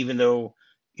happened, even though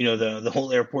the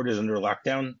whole airport is under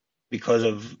lockdown because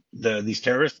of these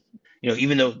terrorists.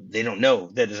 Even though they don't know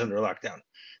that it's under lockdown,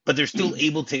 but they're still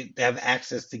able to have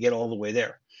access to get all the way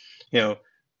there.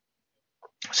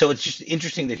 So it's just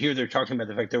interesting that here they're talking about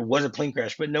the fact there was a plane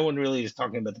crash, but no one really is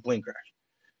talking about the plane crash.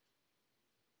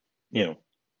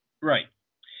 Right.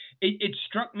 It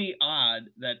struck me odd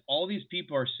that all these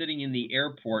people are sitting in the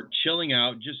airport, chilling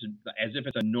out, just as if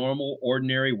it's a normal,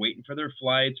 ordinary, waiting for their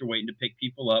flights or waiting to pick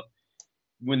people up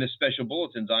when the special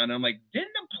bulletin's on. I'm like,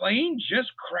 didn't the plane just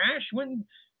crash?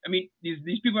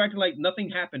 These people are acting like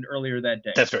nothing happened earlier that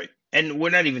day. That's right. And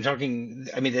we're not even talking,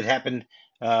 it happened,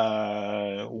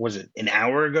 was it an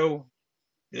hour ago?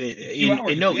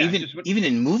 No, even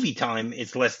in movie time,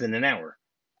 it's less than an hour.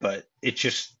 But it's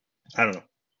just, I don't know.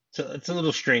 So it's a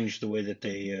little strange the way that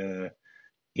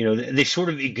they sort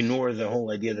of ignore the whole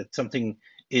idea that something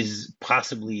is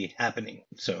possibly happening.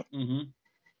 So,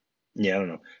 yeah, I don't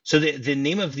know. So the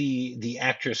name of the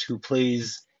actress who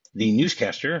plays the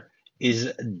newscaster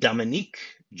is Dominique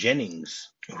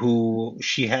Jennings, who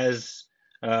she has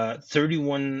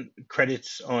 31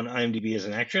 credits on IMDb as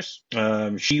an actress.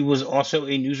 She was also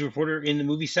a news reporter in the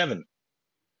movie Seven.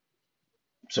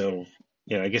 So,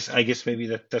 I guess maybe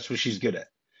that's what she's good at.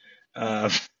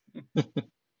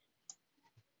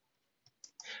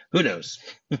 Who knows?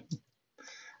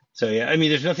 So yeah,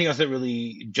 there's nothing else that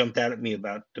really jumped out at me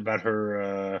about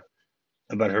her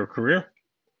career.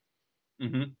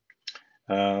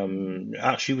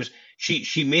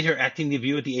 She made her acting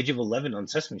debut at the age of 11 on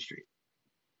Sesame Street.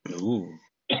 Ooh.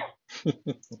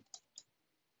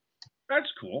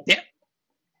 That's cool. Yeah.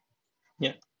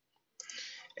 Yeah.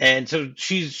 And so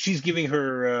she's giving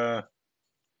her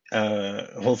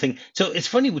whole thing. So it's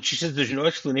funny what she says. There's no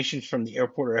explanations from the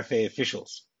airport or FAA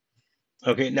officials.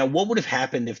 Okay, now what would have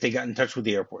happened if they got in touch with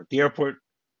the airport? The airport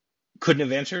couldn't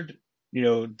have answered.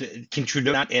 Can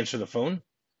Trudeau not answer the phone?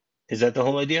 Is that the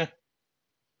whole idea?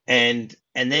 And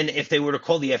then if they were to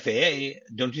call the FAA,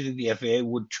 don't you think the FAA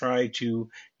would try to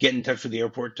get in touch with the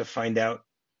airport to find out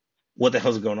what the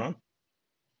hell's going on?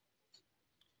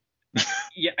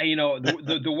 Yeah,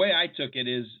 the way I took it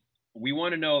is we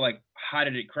want to know, like, how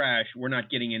did it crash? We're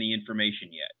not getting any information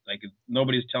yet. Like,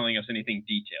 nobody's telling us anything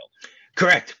detailed.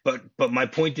 Correct, but my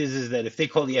point is that if they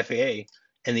call the FAA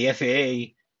and the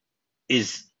FAA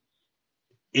is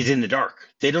in the dark,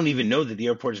 they don't even know that the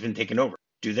airport has been taken over,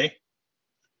 do they?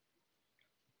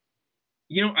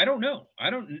 I don't know. I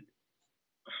don't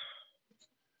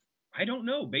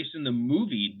know. Based on the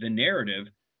movie, the narrative,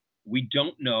 we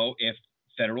don't know if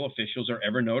federal officials are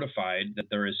ever notified that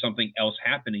there is something else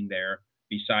happening there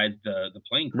besides the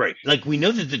plane crash. Right. Like, we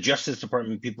know that the Justice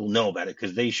Department people know about it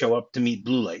because they show up to meet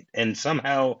Blue Light, and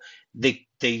somehow they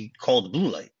called Blue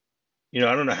Light. I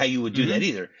don't know how you would do that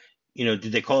either.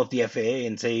 Did they call up the FAA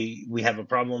and say, we have a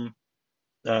problem,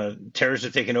 terrorists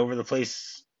have taken over the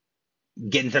place,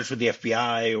 get in touch with the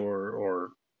FBI,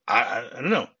 or I don't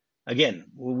know. Again,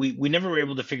 we never were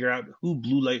able to figure out who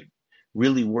Blue Light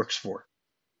really works for,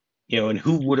 and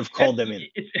who would have called them in.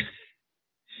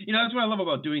 That's what I love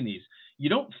about doing these. you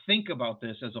don't think about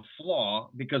this as a flaw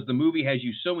because the movie has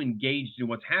you so engaged in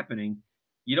what's happening.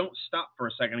 You don't stop for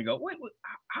a second and go, wait,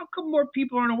 how come more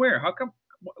people aren't aware? How come,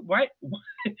 why,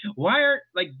 why aren't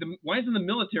why isn't the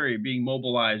military being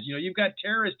mobilized? You've got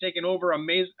terrorists taking over a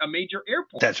major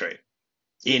airport. That's right.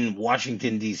 In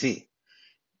Washington, D.C.,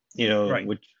 right.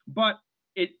 which, but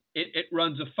it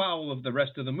runs afoul of the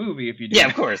rest of the movie if you do. Yeah,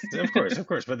 of course.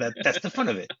 But that's the fun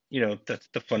of it. That's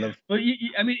the fun of. But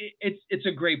I mean, it's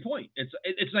a great point.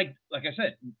 It's like I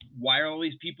said, why are all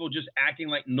these people just acting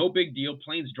like no big deal?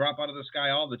 Planes drop out of the sky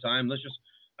all the time.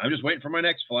 I'm just waiting for my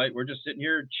next flight. We're just sitting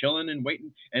here chilling and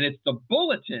waiting. And it's the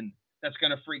bulletin that's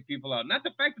going to freak people out, not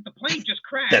the fact that the plane just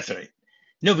crashed. That's right.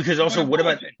 No, because also, what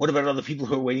about all the people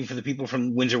who are waiting for the people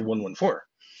from Windsor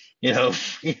 114?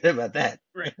 Forget about that.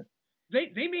 Right.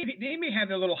 They may have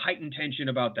a little heightened tension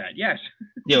about that. Yes.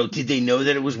 Did they know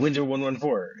that it was Windsor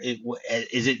 114?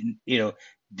 Is it?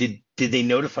 Did they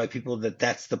notify people that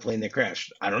that's the plane that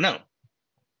crashed? I don't know.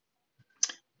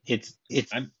 It's.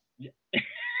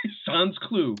 Sans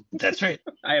clue. That's right.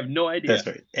 I have no idea. That's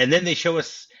right. And then they show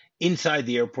us inside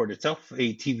the airport itself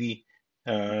a TV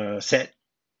set,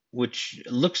 which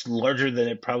looks larger than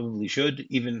it probably should,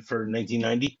 even for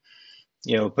 1990.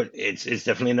 But it's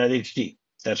definitely not HD.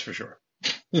 That's for sure.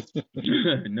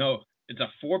 No, it's a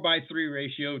 4:3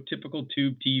 ratio, typical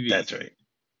tube TV. That's right.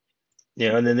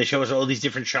 And then they show us all these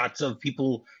different shots of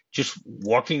people just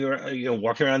walking around,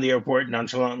 walking around the airport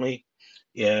nonchalantly,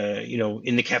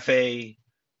 in the cafe,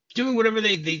 doing whatever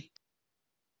they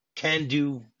can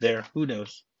do there. Who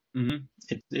knows?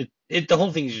 Mm-hmm. The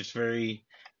whole thing is just very,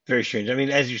 very strange. I mean,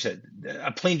 as you said,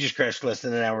 a plane just crashed less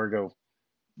than an hour ago.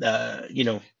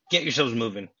 Get yourselves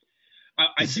moving.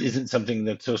 This isn't something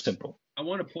that's so simple. I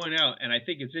want to point out, and I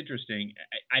think it's interesting,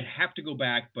 I'd have to go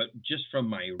back, but just from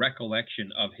my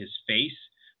recollection of his face,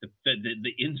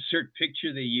 the insert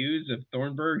picture they use of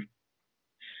Thornburg,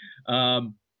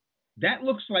 that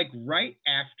looks like right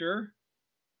after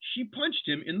she punched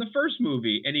him in the first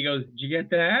movie. And he goes, "Did you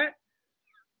get that?"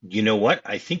 You know what?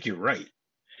 I think you're right.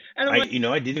 And I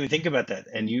didn't even think about that.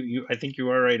 And I think you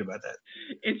are right about that.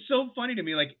 It's so funny to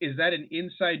me. Like, is that an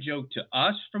inside joke to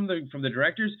us from the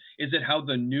directors? Is it how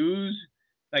the news,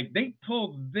 they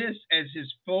pulled this as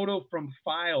his photo from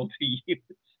file to use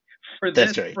for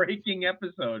this breaking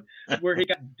episode where he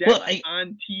got decked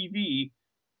on TV?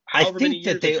 I think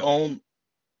that they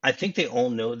all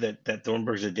know that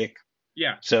Thornburg's a dick.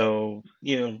 Yeah. So,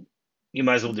 you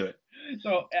might as well do it.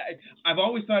 So I've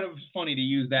always thought it was funny to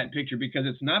use that picture because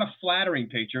it's not a flattering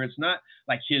picture. It's not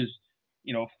like his,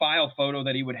 file photo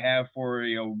that he would have for,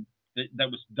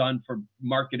 that was done for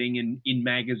marketing in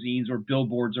magazines or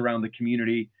billboards around the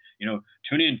community.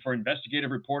 Tune in for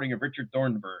investigative reporting of Richard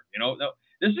Thornburg.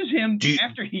 This is him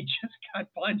after he just got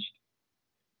punched.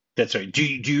 That's right. Do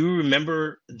you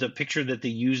remember the picture that they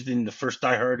used in the first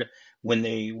Die Hard when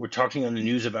they were talking on the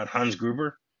news about Hans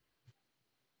Gruber?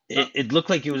 It looked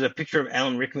like it was a picture of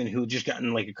Alan Rickman who had just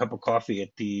gotten a cup of coffee at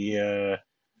the,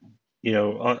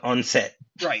 on set.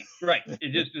 Right.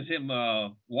 It just is him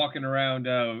walking around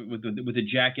with the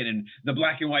jacket and the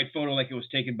black and white photo, like it was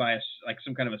taken by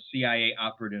some kind of a CIA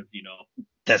operative.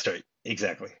 That's right.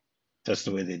 Exactly. That's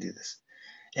the way they do this.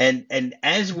 And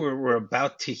as we're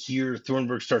about to hear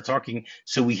Thornburg start talking,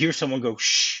 so we hear someone go,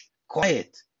 "Shh,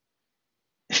 quiet."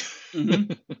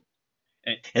 Mm-hmm.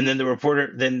 And then the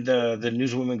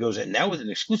newswoman goes, "And now with an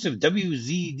exclusive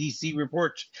WZDC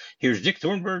report, here's Dick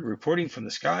Thornburg reporting from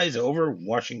the skies over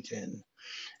Washington."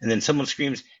 And then someone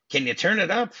screams, "Can you turn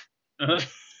it up?" Uh-huh.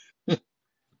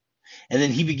 And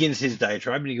then he begins his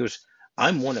diatribe, and he goes,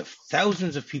 "I'm one of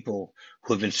thousands of people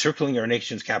who have been circling our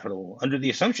nation's capital under the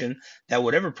assumption that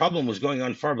whatever problem was going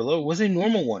on far below was a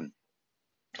normal one.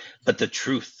 But the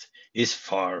truth is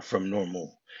far from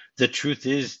normal. The truth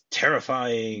is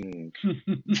terrifying."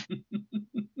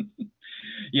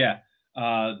 Yeah.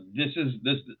 This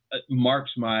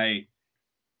marks my,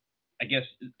 I guess,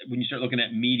 when you start looking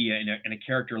at media and a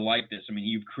character like this, I mean,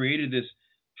 you've created this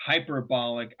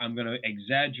hyperbolic, I'm going to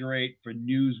exaggerate for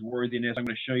newsworthiness. I'm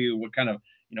going to show you what kind of,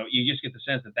 you just get the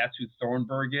sense that that's who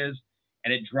Thornburg is.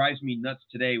 And it drives me nuts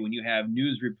today when you have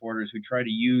news reporters who try to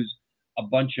use a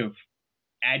bunch of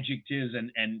adjectives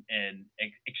and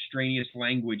extraneous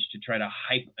language to try to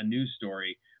hype a news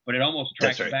story, but it almost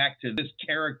tracks back to this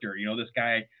character. This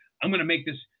guy, I'm going to make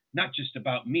this not just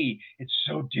about me. It's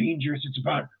so dangerous. It's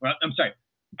about,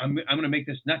 I'm going to make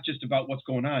this not just about what's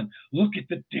going on. Look at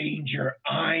the danger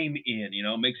I'm in,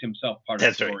 makes himself part of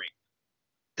the story.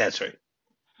 That's right.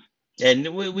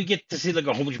 And we get to see a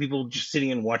whole bunch of people just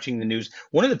sitting and watching the news.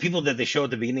 One of the people that they show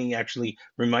at the beginning actually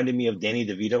reminded me of Danny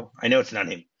DeVito. I know it's not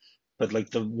him, but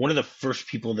like one of the first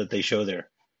people that they show there.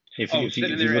 Sitting If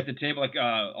you there look, at the table, like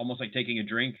almost like taking a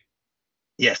drink.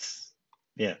 yes,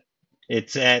 yeah,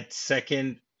 it's at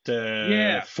second Yeah,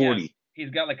 yeah. 40. He's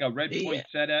got like a red Yeah.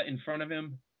 poinsettia in front of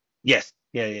him. Yes,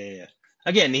 yeah.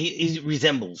 Again, he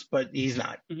resembles, but he's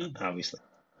not, Hmm. obviously.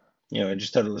 I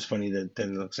just thought it was funny that it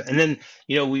looks. And then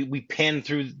we pan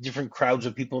through different crowds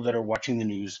of people that are watching the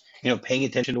news, paying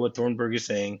attention to what Thornburg is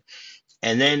saying.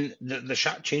 And then the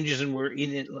shot changes and we're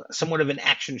in somewhat of an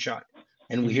action shot.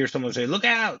 And we Hmm. hear someone say, "Look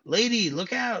out, lady,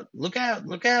 look out, look out,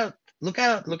 look out, look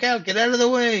out, look out, get out of the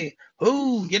way.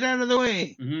 Oh, get out of the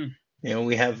way." Hmm.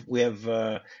 We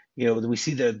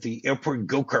see the airport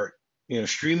go-kart,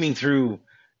 streaming through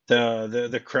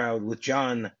the crowd with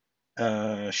John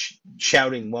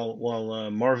shouting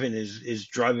while Marvin is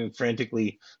driving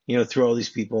frantically, through all these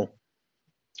people.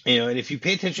 And if you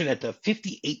pay attention at the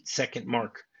 58-second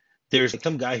mark, there's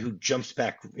some guy who jumps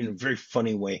back in a very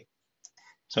funny way.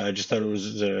 So I just thought it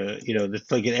was, that's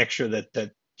like an extra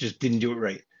that just didn't do it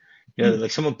right.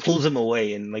 Like someone pulls him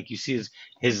away, and like you see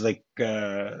his like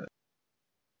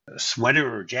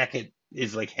sweater or jacket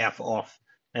is like half off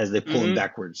as they pull him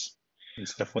backwards and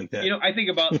stuff like that. I think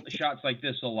about shots like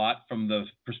this a lot from the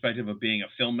perspective of being a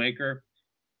filmmaker.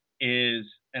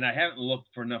 And I haven't looked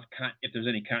for enough if there's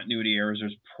any continuity errors.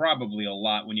 There's probably a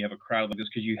lot when you have a crowd like this,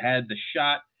 because you had the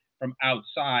shot from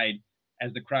outside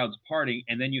as the crowd's parting,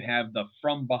 and then you have the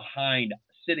from behind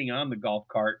sitting on the golf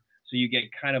cart. So you get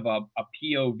kind of a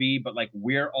POV, but like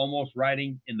we're almost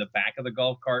riding in the back of the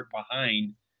golf cart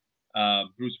behind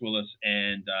Bruce Willis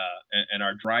and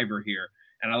our driver here.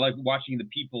 And I like watching the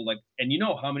people, like, and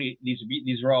how many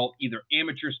these are all either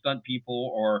amateur stunt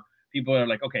people or people that are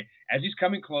like, okay, as he's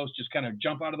coming close, just kind of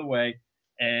jump out of the way,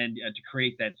 and to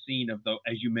create that scene of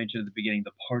as you mentioned at the beginning,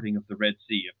 the parting of the Red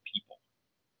Sea of people.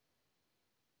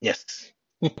 Yes,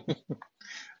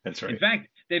 that's right. In fact,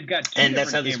 they've got two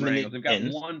different camera angles. They've got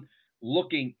one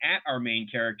looking at our main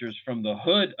characters from the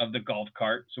hood of the golf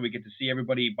cart, so we get to see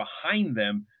everybody behind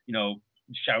them,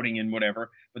 shouting and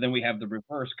whatever. But then we have the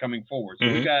reverse coming forward.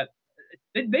 So we've got.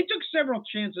 They took several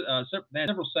chances,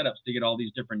 several setups to get all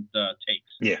these different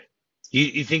takes. Yeah.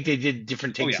 You think they did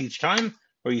different takes each time,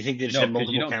 or you think they just had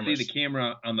multiple cameras? No, because you don't see the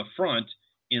camera on the front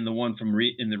in the one from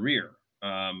in the rear.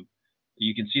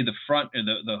 You can see the front and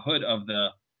the hood of the.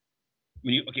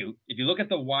 If you look at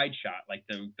the wide shot, like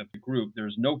the group,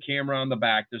 there's no camera on the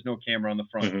back, there's no camera on the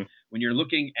front. When you're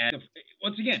looking at,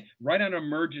 once again, right on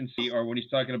emergency, or when he's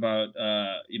talking about,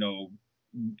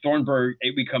 Thornburg,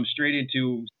 we come straight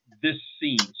into this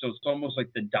scene. So it's almost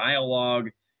like the dialogue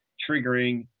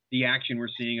triggering the action we're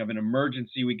seeing of an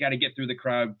emergency. We got to get through the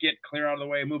crowd, get clear out of the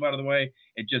way, move out of the way.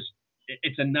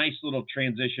 It's a nice little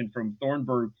transition from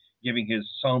Thornburg giving his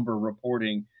somber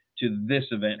reporting to this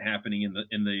event happening in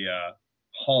the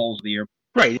halls of the airport.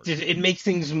 Right. It makes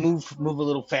things move a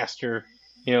little faster,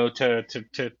 to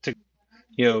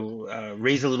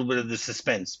raise a little bit of the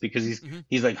suspense, because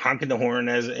he's like honking the horn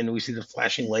and we see the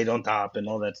flashing light on top and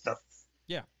all that stuff.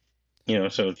 Yeah.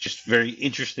 So it's just very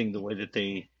interesting the way that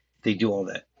they do all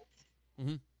that.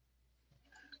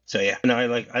 So yeah, no, I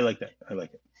like that. I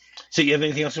like it. So you have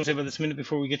anything else to say about this minute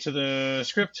before we get to the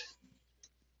script?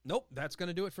 Nope, that's going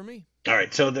to do it for me. All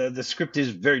right, so the script is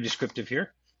very descriptive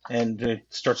here, and it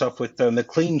starts off with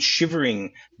McLean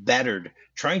shivering, battered,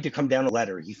 trying to come down a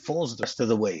ladder. He falls the rest of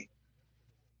the way.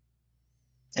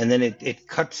 And then it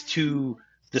cuts to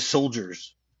the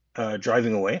soldiers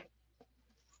driving away.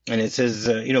 And it says,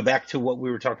 back to what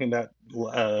we were talking about,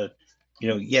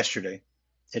 yesterday.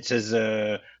 It says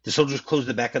the soldiers close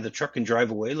the back of the truck and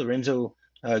drive away. Lorenzo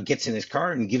gets in his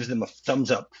car and gives them a thumbs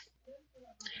up.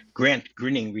 Grant,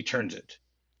 grinning, returns it.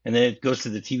 And then it goes to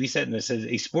the TV set and it says,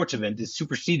 a sports event is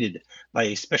superseded by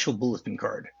a special bulletin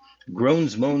card.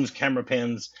 Groans, moans, camera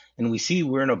pans, and we see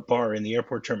we're in a bar in the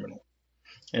airport terminal.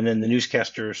 And then the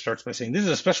newscaster starts by saying, this is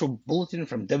a special bulletin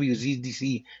from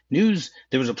WZDC News.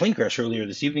 There was a plane crash earlier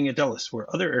this evening at Dulles, where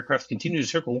other aircraft continue to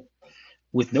circle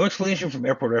with no explanation from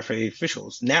airport FAA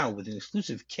officials. Now, with an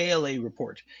exclusive KLA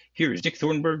report, here is Dick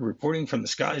Thornburg reporting from the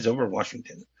skies over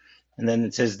Washington. And then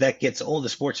it says that gets all the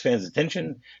sports fans'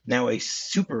 attention. Now a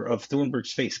super of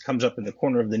Thornburg's face comes up in the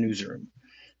corner of the newsroom.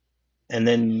 And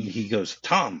then he goes,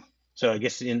 Tom. So I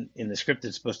guess in the script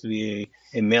it's supposed to be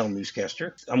a male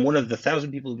newscaster. I'm one of the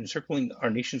 1,000 people who've been circling our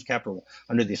nation's capital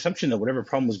under the assumption that whatever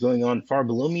problem was going on far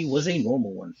below me was a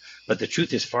normal one. But the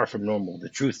truth is far from normal. The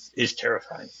truth is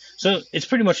terrifying. So it's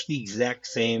pretty much the exact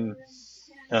same,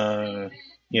 dialogue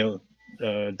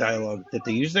that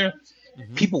they use there.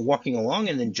 People walking along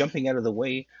and then jumping out of the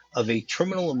way of a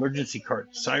terminal emergency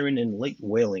cart, siren and light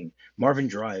wailing. Marvin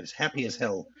drives, happy as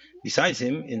hell. Beside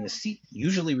him, in the seat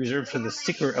usually reserved for the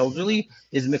sick or elderly,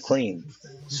 is McLean,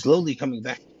 slowly coming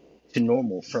back to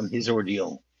normal from his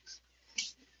ordeal.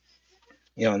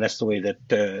 And that's the way that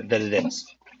it ends.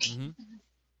 Mm-hmm.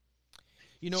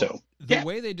 So, the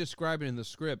way they describe it in the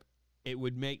script, it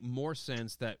would make more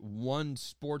sense that one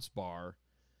sports bar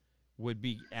would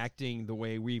be acting the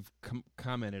way we've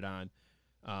commented on.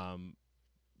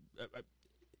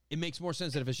 It makes more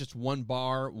sense that if it's just one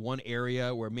bar, one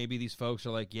area where maybe these folks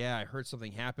are like, yeah, I heard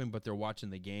something happen, but they're watching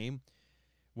the game.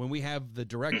 When we have the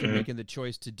director making the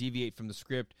choice to deviate from the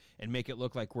script and make it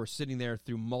look like we're sitting there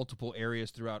through multiple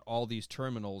areas throughout all these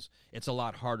terminals, it's a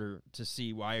lot harder to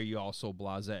see why are you all so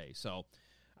blasé. So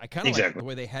I kind of like the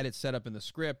way they had it set up in the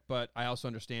script, but I also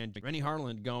understand Rennie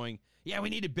Harlan going, yeah, we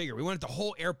need it bigger. We wanted the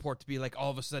whole airport to be like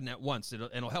all of a sudden at once.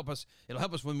 It'll help us. It'll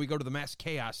help us when we go to the mass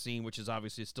chaos scene, which is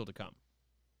obviously still to come.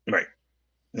 Right.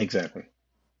 Exactly.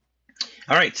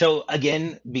 All right. So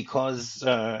again, because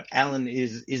Alan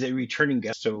is a returning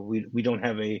guest, so we don't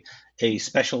have a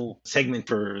special segment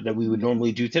that we would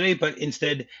normally do today, but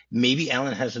instead maybe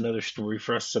Alan has another story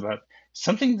for us about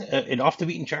something, an off the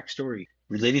beaten track story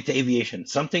related to aviation,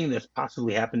 something that's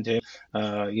possibly happened to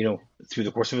him, through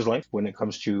the course of his life when it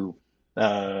comes to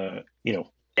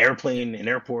airplane and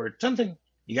airport, something.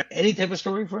 You got any type of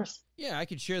story for us? Yeah, I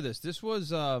could share this. This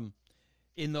was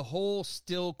in the whole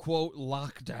still, quote,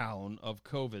 lockdown of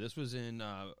COVID. This was in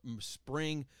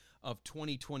spring of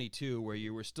 2022 where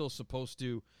you were still supposed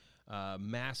to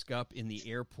mask up in the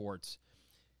airports.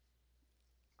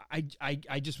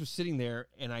 I just was sitting there,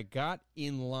 and I got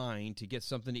in line to get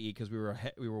something to eat because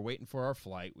we were waiting for our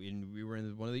flight, and we were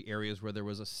in one of the areas where there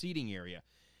was a seating area.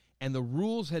 And the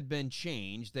rules had been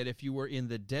changed that if you were in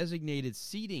the designated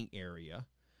seating area,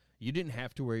 you didn't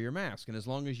have to wear your mask. And as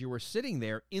long as you were sitting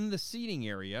there in the seating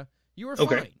area, you were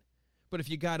fine. But if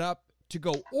you got up to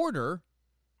go order,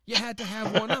 you had to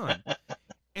have one on.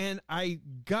 And I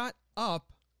got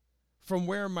up from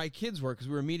where my kids were because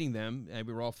we were meeting them, and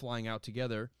we were all flying out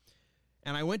together.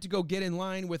 And I went to go get in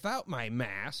line without my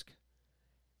mask.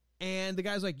 And the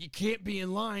guy's like, you can't be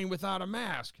in line without a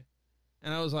mask.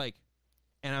 And I was like,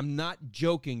 and I'm not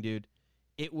joking, dude.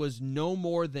 It was no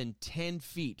more than 10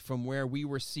 feet from where we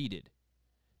were seated.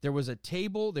 There was a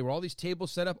table. There were all these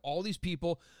tables set up, all these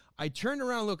people. I turned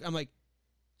around, look, I'm like,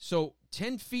 so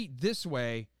 10 feet this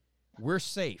way, we're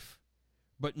safe.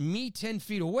 But me 10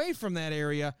 feet away from that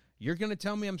area, you're going to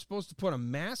tell me I'm supposed to put a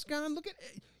mask on? Look at,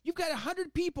 you've got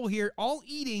 100 people here all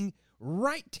eating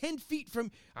right 10 feet from,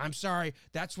 I'm sorry,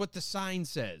 that's what the sign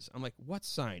says. I'm like, what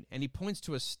sign? And he points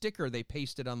to a sticker they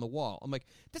pasted on the wall. I'm like,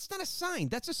 that's not a sign,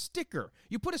 that's a sticker.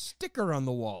 You put a sticker on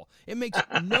the wall. It makes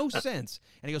no sense.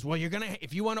 And he goes, well,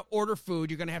 if you want to order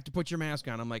food, you're going to have to put your mask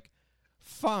on. I'm like,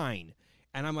 fine.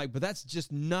 And I'm like, but that's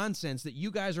just nonsense that you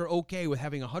guys are okay with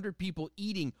having 100 people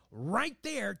eating right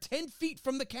there 10 feet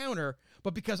from the counter,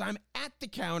 but because I'm at the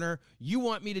counter, you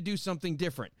want me to do something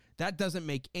different. That doesn't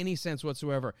make any sense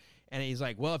whatsoever. And he's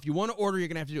like, well, if you want to order, you're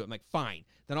going to have to do it. I'm like, fine.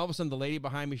 Then all of a sudden, the lady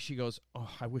behind me, she goes, oh,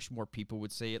 I wish more people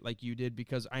would say it like you did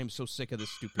because I am so sick of this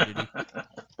stupidity.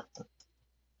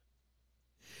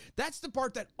 That's the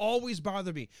part that always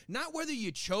bothered me. Not whether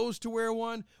you chose to wear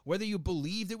one, whether you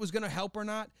believed it was going to help or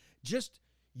not. Just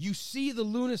you see the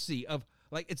lunacy of,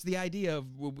 like, it's the idea of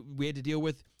we had to deal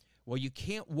with, well, you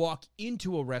can't walk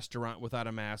into a restaurant without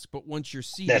a mask, but once you're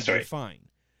seated, you're fine.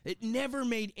 It never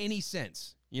made any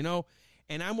sense,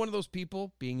 And I'm one of those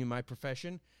people, being in my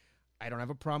profession, I don't have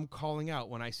a problem calling out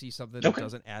when I see something that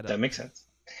doesn't add up. That makes sense.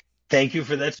 Thank you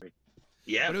for that.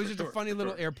 Yeah, but it was just a funny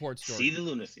little airport story. See the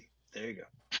lunacy. There you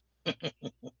go.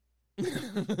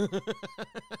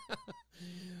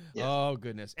 Yes. Oh,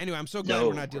 goodness. Anyway, I'm so glad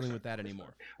we're not dealing with that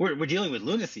anymore. We're dealing with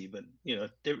lunacy, but,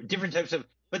 there are different types of...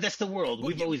 But that's the world.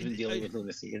 We've always been dealing with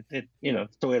lunacy. It's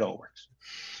the way it all works.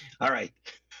 All right.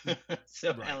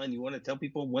 So, right. Alan, you want to tell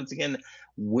people once again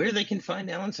where they can find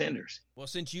Alan Sanders? Well,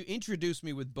 since you introduced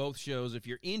me with both shows, if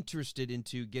you're interested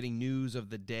into getting news of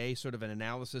the day, sort of an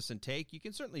analysis and take, you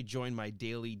can certainly join my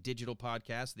daily digital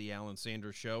podcast, The Alan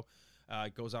Sanders Show.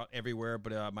 It goes out everywhere,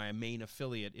 but my main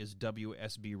affiliate is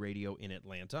WSB Radio in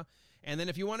Atlanta. And then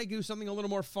if you want to do something a little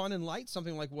more fun and light,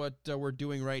 something like what we're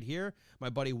doing right here, my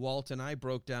buddy Walt and I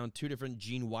broke down 2 different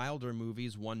Gene Wilder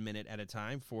movies 1 minute at a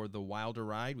time for the Wilder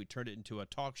Ride. We turned it into a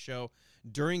talk show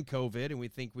during COVID, and we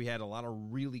think we had a lot of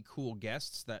really cool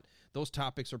guests that those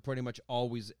topics are pretty much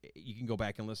always, you can go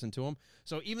back and listen to them.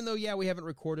 So even though, we haven't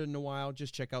recorded in a while,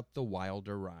 just check out the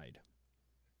Wilder Ride.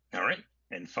 All right.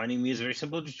 And finding me is very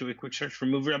simple. Just do a quick search for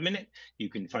MovieRob Minute. You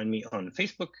can find me on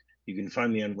Facebook. You can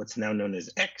find me on what's now known as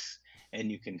X.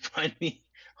 and you can find me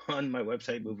on my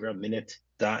website,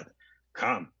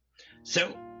 MovieRobMinute.com.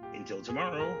 So, until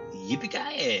tomorrow,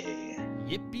 yippee-ki-yay!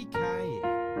 Yippee-ki-yay.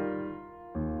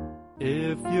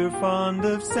 If you're fond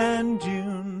of sand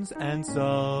dunes and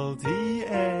salty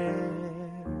air,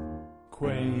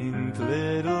 quaint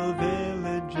little